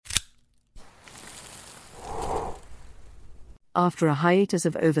After a hiatus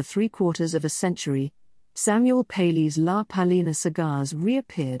of over 3/4 of a century, Samuel Paley's La Palina cigars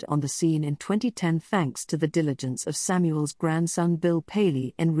reappeared on the scene in 2010 thanks to the diligence of Samuel's grandson Bill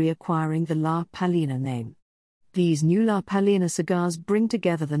Paley in reacquiring the La Palina name. These new La Palina cigars bring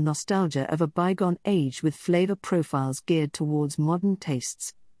together the nostalgia of a bygone age with flavor profiles geared towards modern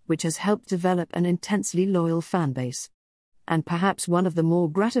tastes, which has helped develop an intensely loyal fanbase. And perhaps one of the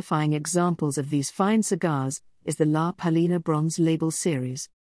more gratifying examples of these fine cigars is the La Palina Bronze Label series.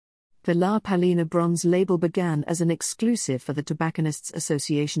 The La Palina Bronze Label began as an exclusive for the Tobacconists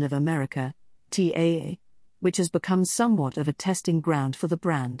Association of America, TAA, which has become somewhat of a testing ground for the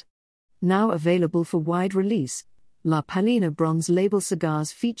brand. Now available for wide release, La Palina Bronze Label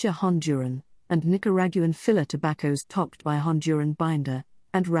cigars feature Honduran and Nicaraguan filler tobaccos topped by Honduran binder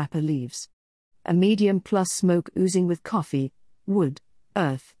and wrapper leaves. A medium-plus smoke oozing with coffee, wood,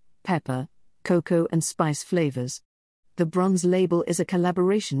 earth, pepper, cocoa and spice flavors. The Bronze Label is a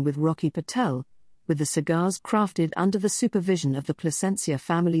collaboration with Rocky Patel, with the cigars crafted under the supervision of the Plasencia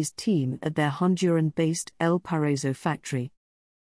family's team at their Honduran-based El Paraíso factory.